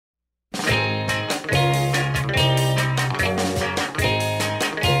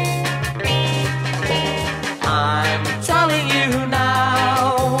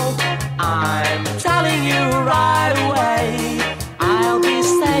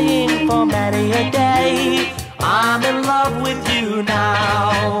I'm in love with you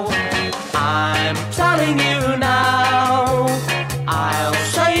now. I'm telling you now. I'll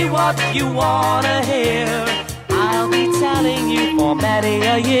say what you wanna hear. I'll be telling you for many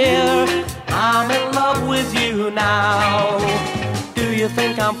a year. I'm in love with you now. Do you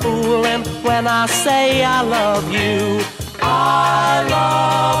think I'm fooling when I say I love you? I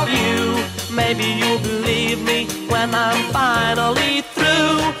love you. Maybe you'll believe me when I'm finally through.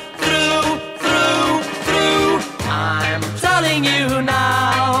 I'm telling you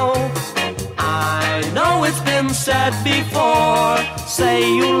now. I know it's been said before. Say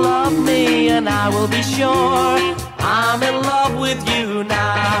you love me and I will be sure I'm in love with you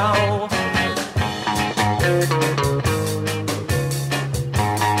now.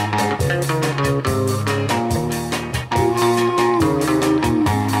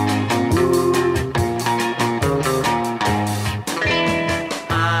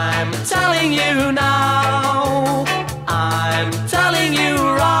 I'm telling you now. I'm telling you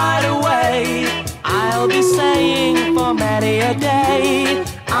right away. I'll be saying for many a day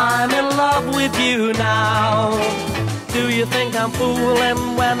I'm in love with you now. Do you think I'm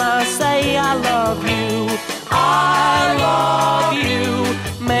fooling when I say I love you? I love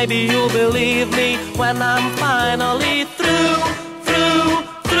you. Maybe you'll believe me when I'm finally through.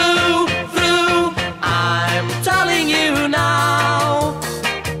 I'm telling you now.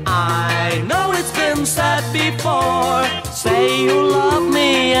 I know it's been said before. Say you love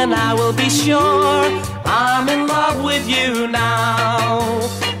me and I will be sure I'm in love with you now.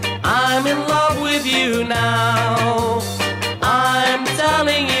 I'm in love with you now. I'm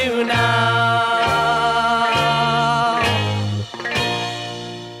telling you now.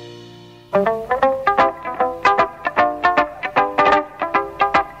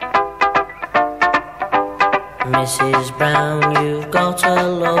 Mrs. Brown, you've got a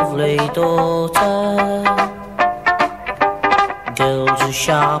lovely daughter. Girls as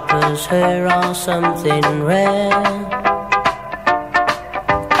sharp as her are something rare.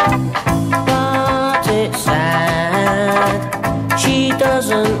 But it's sad, she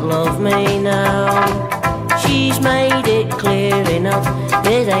doesn't love me now. She's made it clear enough,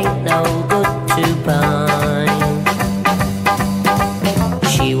 it ain't no good to pine.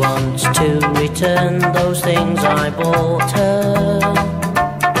 She wants to return those things I bought her.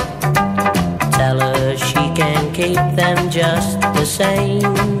 Tell her she can keep them just the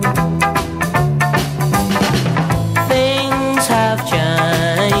same. Things have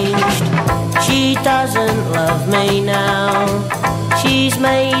changed, she doesn't love me now. She's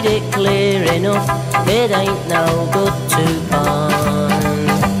made it clear enough, it ain't no good to pine.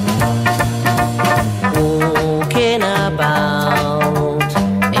 Walking about,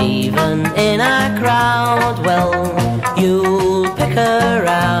 even in a crowd, well, you'll pick her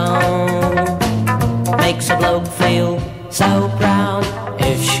out. Makes a bloke feel so proud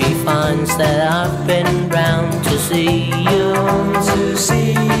if she finds that I've been round to see you.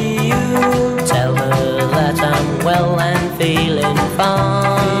 Tell her that I'm well and feeling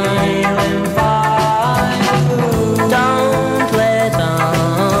fine. Don't let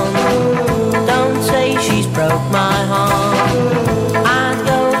on, don't say she's broke my heart. I'd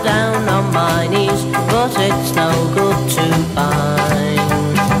go down on my knees, but it's no good to find.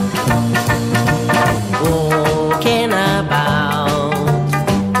 Walking about,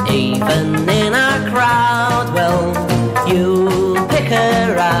 even in a crowd, well, you pick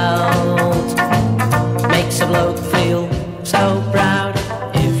her out. Makes a bloke feel so proud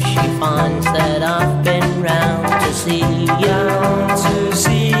if she finds that I've been round to see you.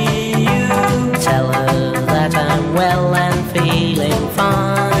 Tell her that I'm well and feeling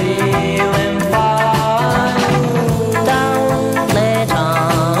fine. Don't let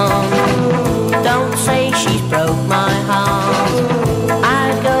on, don't say she's broke my heart.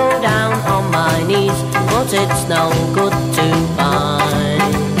 I'd go down on my knees, but it's no good to find.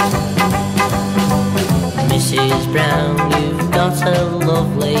 Mrs. Brown, you've got a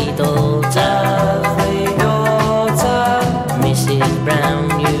lovely daughter. Mrs. Brown,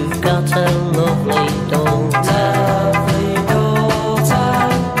 you've got a lovely daughter.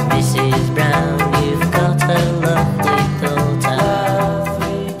 Mrs. Brown, you've got a lovely daughter.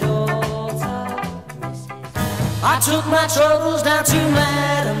 I took my troubles down to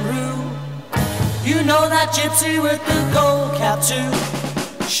Madame Rue. You know that gypsy with the gold cap too.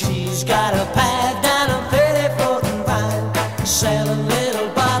 She's got a pad down a petticoat and vine, selling little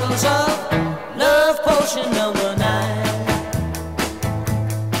bottles of love potion number 9.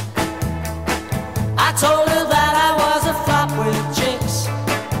 I told her that I was a flop with jinx.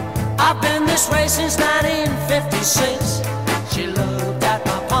 I've been this way since 1956. She looked at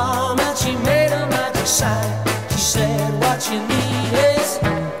my palm and she made a magic sign. She you need is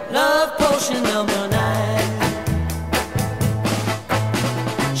love potion number 9.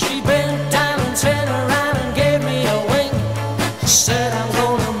 She bent down and turned around and gave me a wink. She said, I'm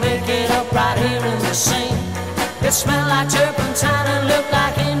gonna make it up right here in the sink. It smelled like turpentine and looked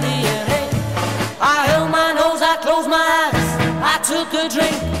like Indian ink. I held my nose, I closed my eyes, I took a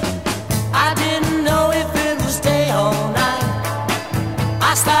drink. I didn't know if it was day or night.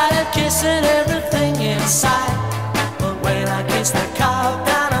 I started kissing everything inside. But when I kissed the cow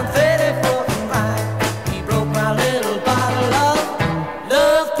down on 34th and Vine, he broke my little bottle of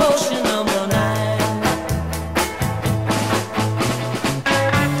love potion number 9.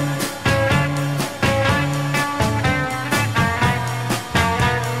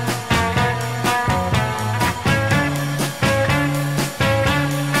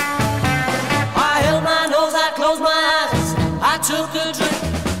 I held my nose, I closed my eyes, I took a drink.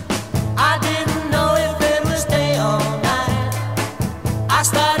 I didn't know if it was day or night. I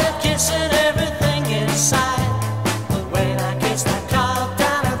started kissing everything inside. But when I kissed that cow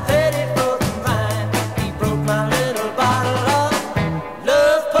down at 34th and Vine, he broke my little bottle of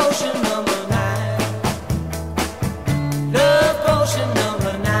love potion number 9. Love potion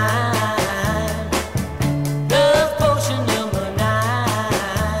number 9. Love potion number 9.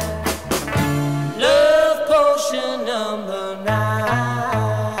 Love potion number 9.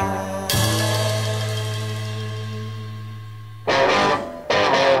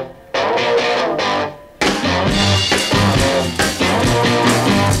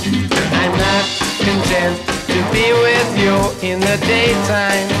 I'm not content to be with you in the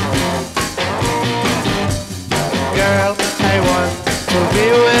daytime. Girl, I want to be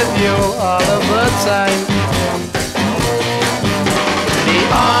with you all of the time. The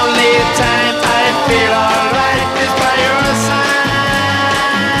only time I feel alright is by your side.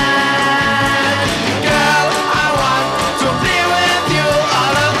 Girl, I want to be with you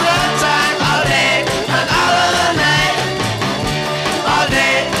all of the time, all day and all of the night. All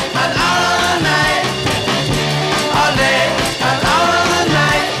day and all of the night. All day and all of the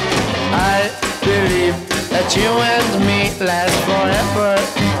night. I believe that you and me last forever.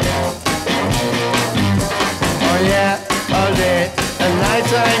 Oh yeah, all day and night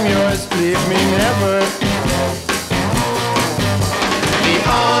I'm yours, leave me never. The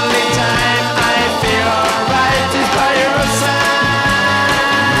only time I feel alright is by your side.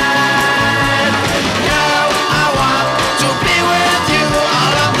 Girl, I want to be with you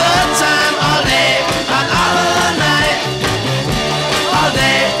all of the time, all day and all of the night. All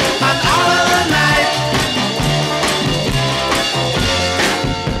day and all of the night.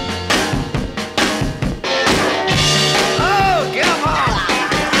 Oh, come on!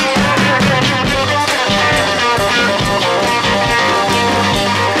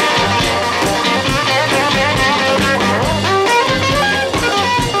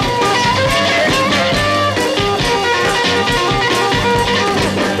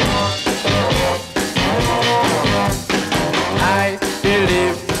 I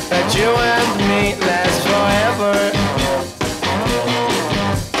believe that you and me last forever.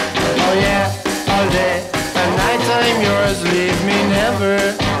 Oh yeah, all day and night I'm yours, leave me never.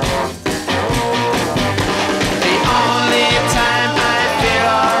 The only time I feel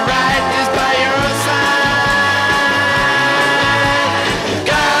alright is by your side.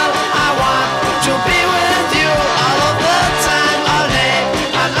 Girl, I want to be with you all of the time, all day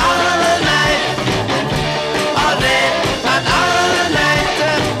and all of the night. All day and all of the night.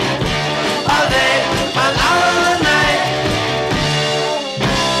 All day and all of the night.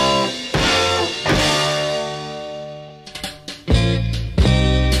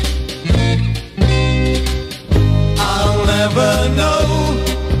 I'll never know.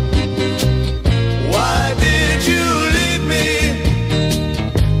 Why did you leave me?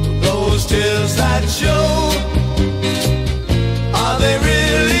 Those tears that show, are they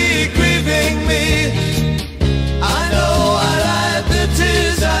really grieving me? I know I lied, the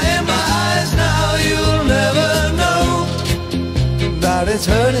tears are in my eyes now. You'll never know that it's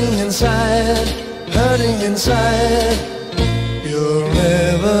hurting inside, hurting inside. You'll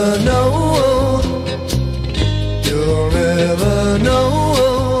never know. You'll never know.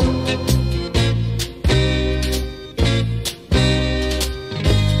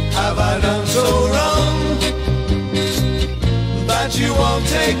 Have I done so wrong that you won't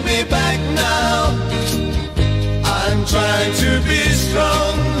take me back now? I'm trying to be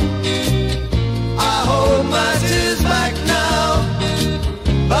strong. I hold my tears back now.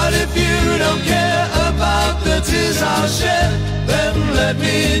 But if you don't care about the tears I'll shed, then let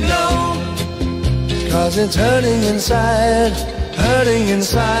me know. 'Cause it's hurting inside, hurting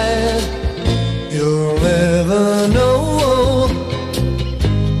inside. You'll never know.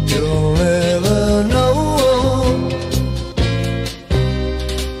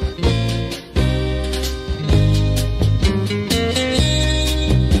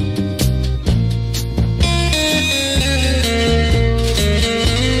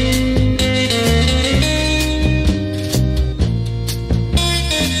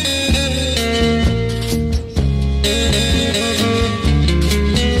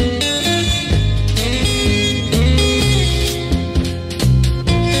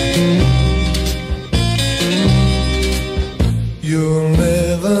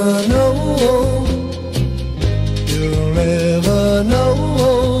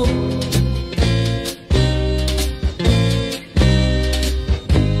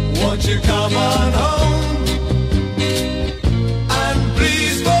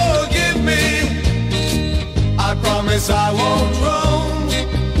 promise I won't roam.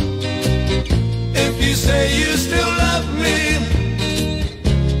 If you say you still love me,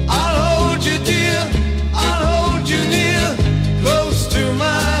 I'll hold you dear, I'll hold you near, close to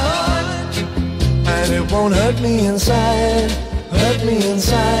my heart. And it won't hurt me inside, hurt me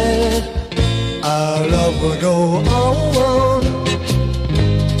inside. Our love will go on.